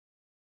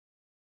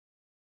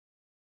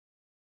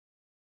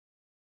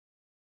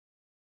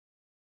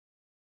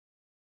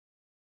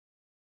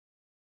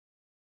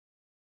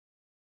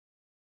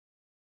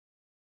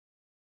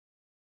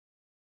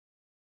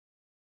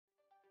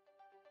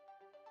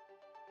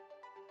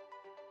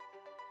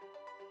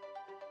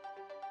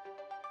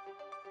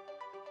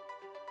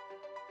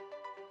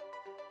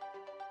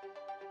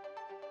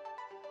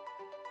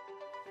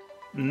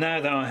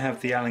Now that I have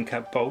the Allen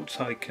cap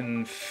bolts, I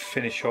can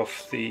finish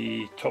off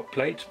the top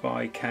plate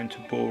by counter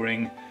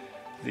boring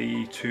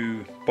the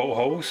two bolt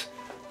holes,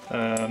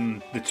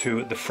 the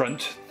two at the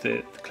front,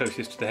 the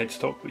closest to the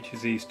headstock, which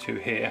is these two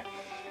here.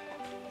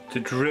 To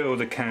drill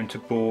the counter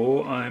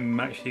bore, I'm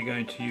actually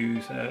going to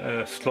use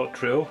a slot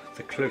drill.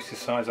 The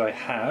closest size I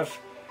have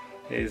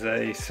is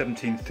a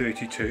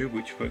 1732,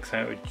 which works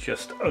out at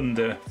just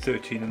under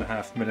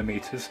 13.5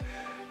 millimeters.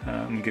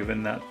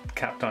 Given that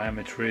cap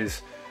diameter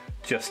is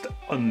just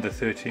under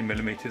 13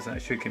 millimeters,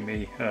 that should give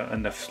me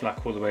enough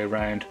slack all the way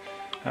around,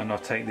 and I'll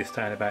take this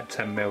down about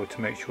 10 mil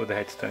to make sure the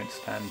heads don't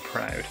stand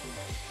proud.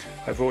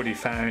 I've already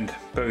found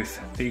both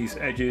these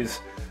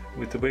edges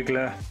with the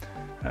wiggler,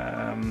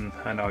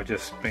 and I'll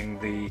just bring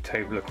the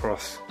table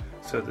across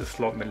so the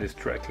slot mill is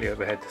directly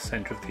overhead the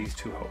center of these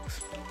two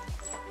holes.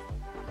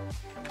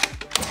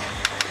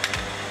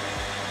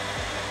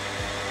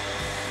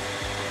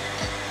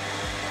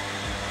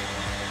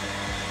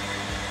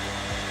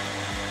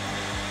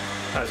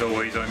 As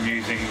always, I'm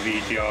using the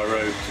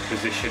DRO to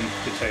position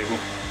the table.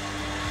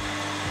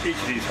 Each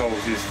of these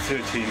holes is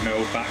 13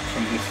 mil back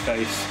from this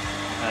face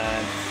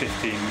and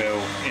 15 mil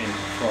in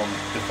from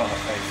the far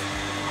face.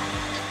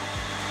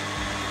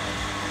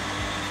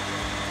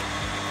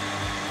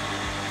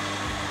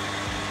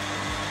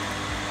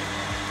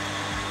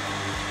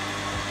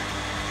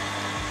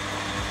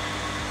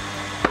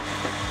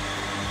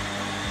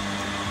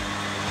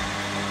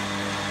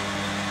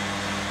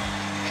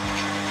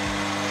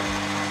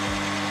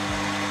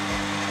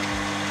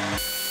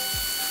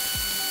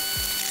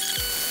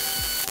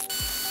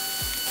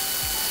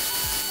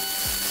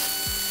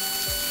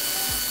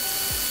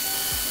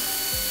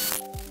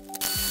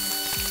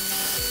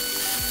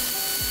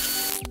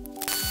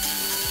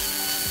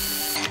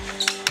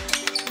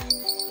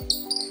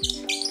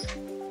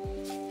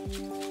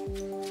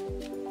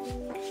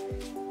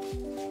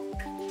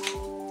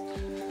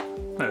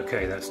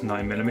 Okay, that's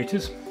 9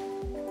 millimeters.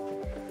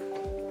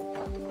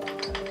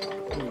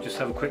 We'll just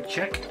have a quick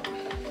check.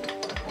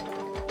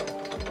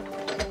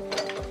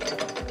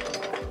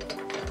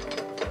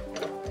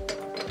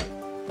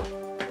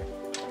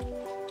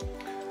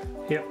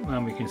 Yep,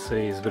 and we can see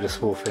there's a bit of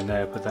swarf in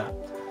there, but that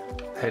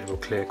head will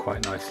clear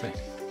quite nicely.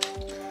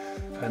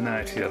 And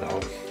now to the other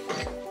hole.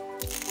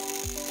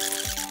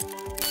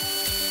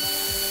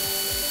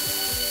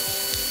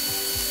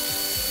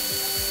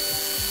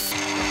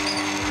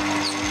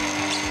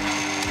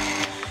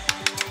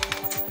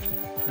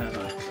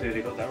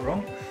 Clearly got that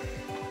wrong.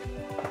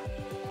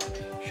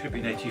 Should be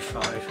an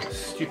 85.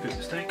 Stupid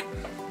mistake.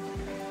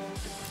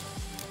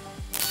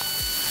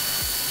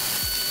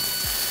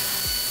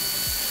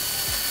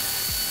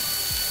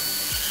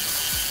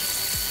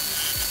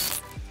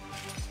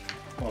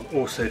 What I'll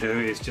also do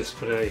is just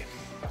put a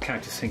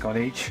countersink on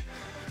each,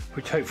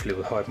 which hopefully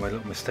will hide my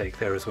little mistake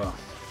there as well.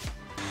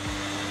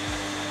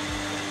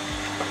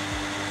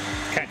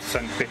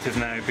 Countersunk bit has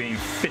now been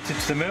fitted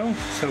to the mill,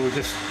 so we'll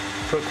just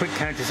put a quick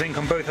countersink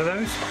on both of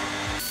those.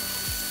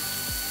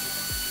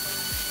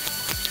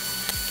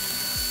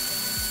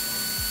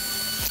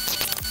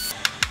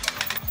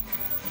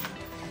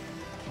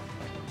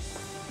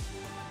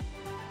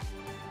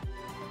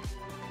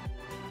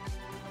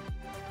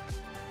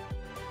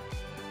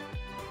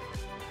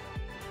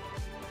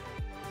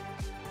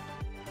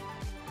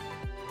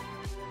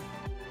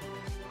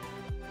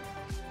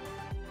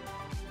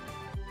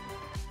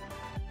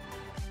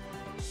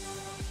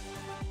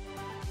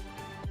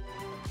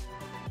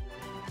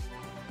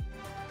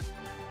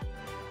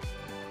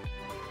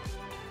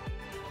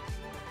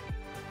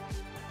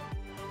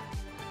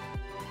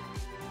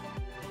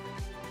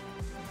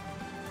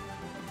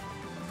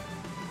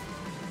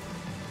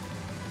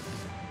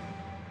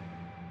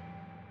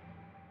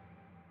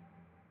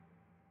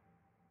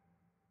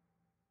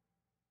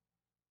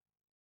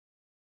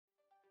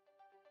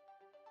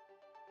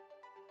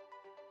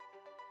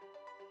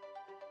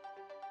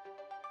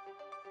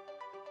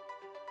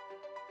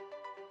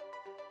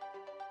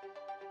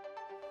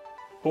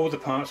 All the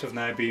parts have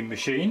now been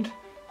machined,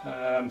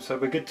 so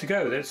we're good to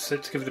go. Let's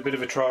give it a bit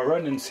of a trial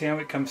run and see how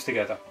it comes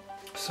together.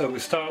 So we'll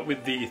start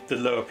with the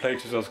lower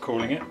plate, as I was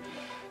calling it.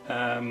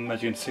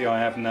 As you can see, I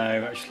have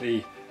now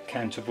actually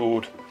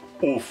counterbored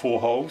all four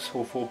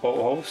bolt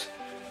holes.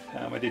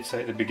 I did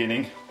say at the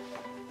beginning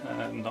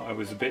that I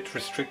was a bit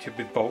restricted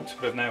with bolts,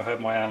 but I've now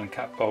had my Allen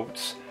cap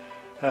bolts.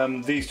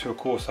 These two of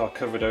course are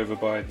covered over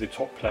by the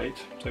top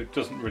plate, so it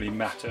doesn't really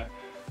matter.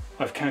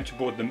 I've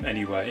counterbored them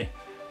anyway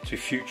to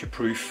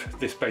future-proof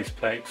this base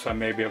plate, so I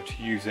may be able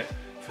to use it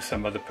for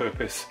some other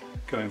purpose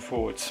going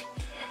forwards.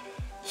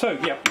 So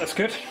yeah, that's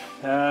good.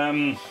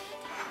 We'll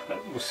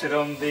sit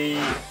on the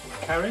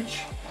carriage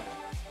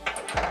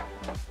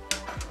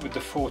with the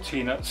 4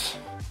 T-nuts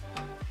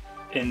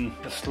in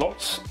the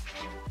slots.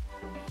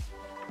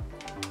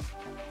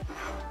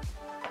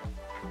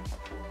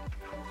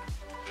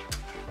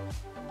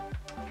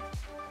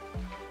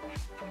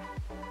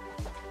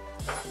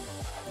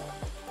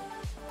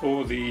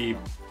 All the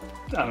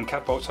Allen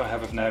cap bolts I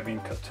have now been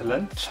cut to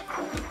length.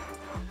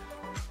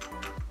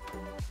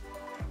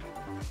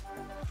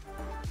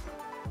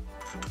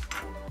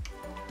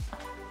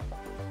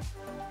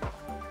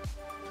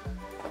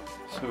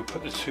 So we'll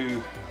put the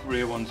two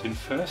rear ones in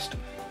first.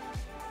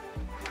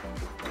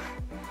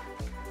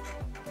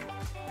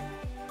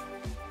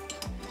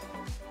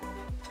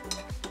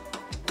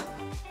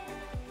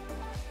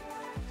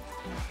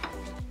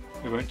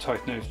 We won't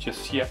tighten those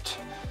just yet.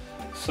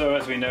 So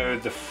as we know,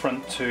 the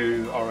front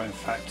two are in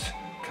fact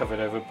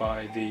covered over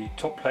by the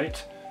top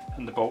plate,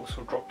 and the bolts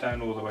will drop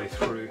down all the way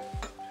through.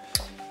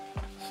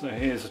 So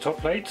here's the top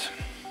plate.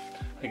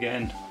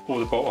 Again, all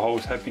the bolt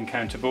holes have been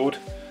counterbored.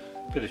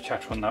 Bit of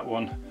chatter on that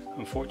one,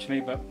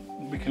 unfortunately, but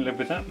we can live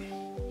with that.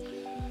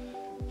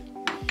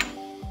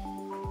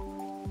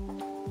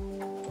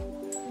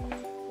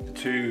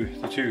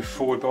 The two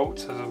forward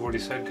bolts, as I've already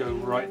said, go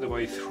right the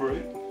way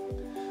through,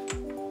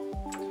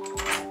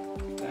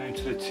 down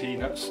to the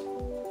T-nuts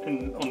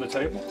on the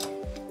table.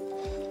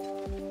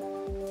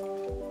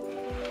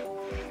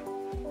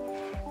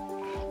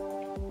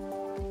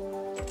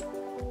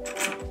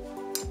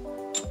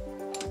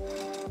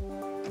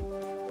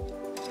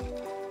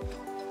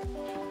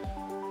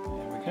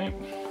 Okay.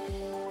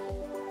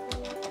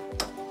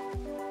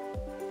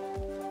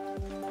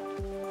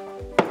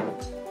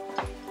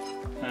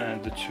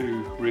 And the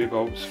two rear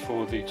bolts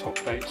for the top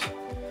plate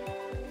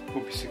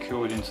will be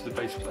secured into the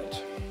base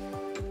plate.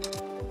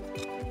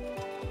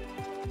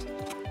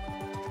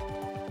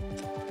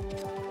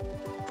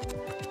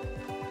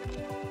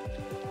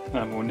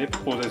 And we'll nip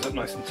all those up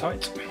nice and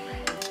tight.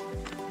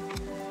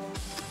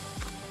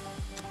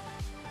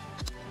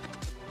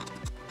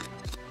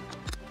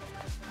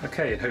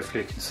 Okay, and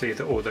hopefully you can see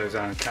that all those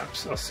Allen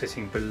caps are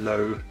sitting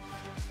below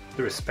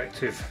the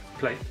respective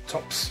plate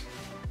tops.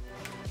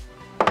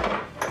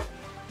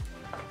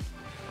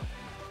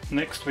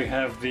 Next we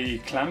have the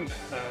clamp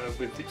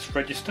with its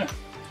register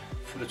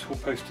for the tool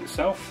post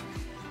itself.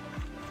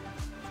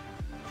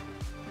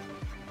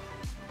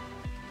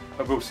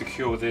 I will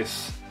secure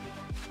this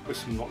with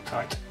some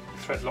Loctite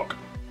thread lock.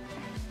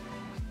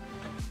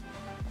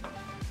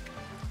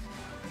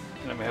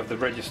 And then we have the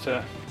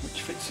register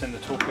which fits in the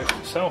tool post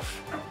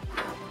itself,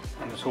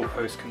 and the tool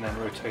post can then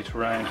rotate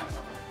around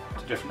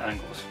to different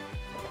angles.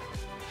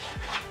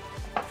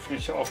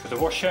 Finish it off with a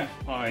washer.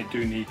 I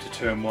do need to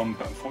turn one,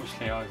 but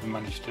unfortunately I've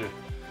managed to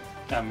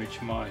damage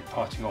my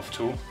parting off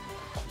tool.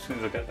 As soon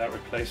as I get that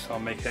replaced, I'll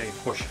make a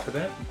washer for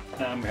that.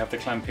 And we have the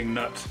clamping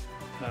nut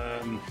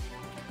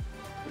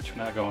which will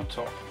now go on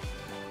top.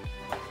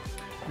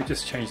 We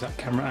just change that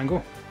camera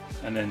angle,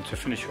 and then to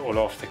finish it all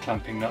off, the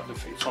clamping nut that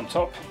fits on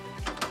top.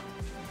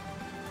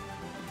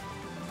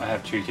 I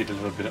have cheated a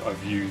little bit.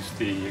 I've used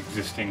the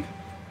existing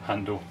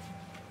handle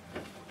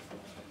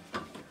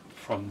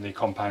from the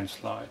compound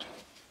slide.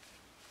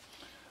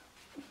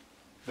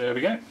 There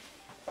we go.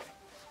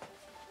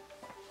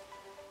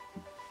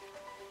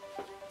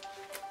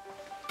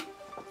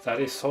 That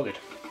is solid.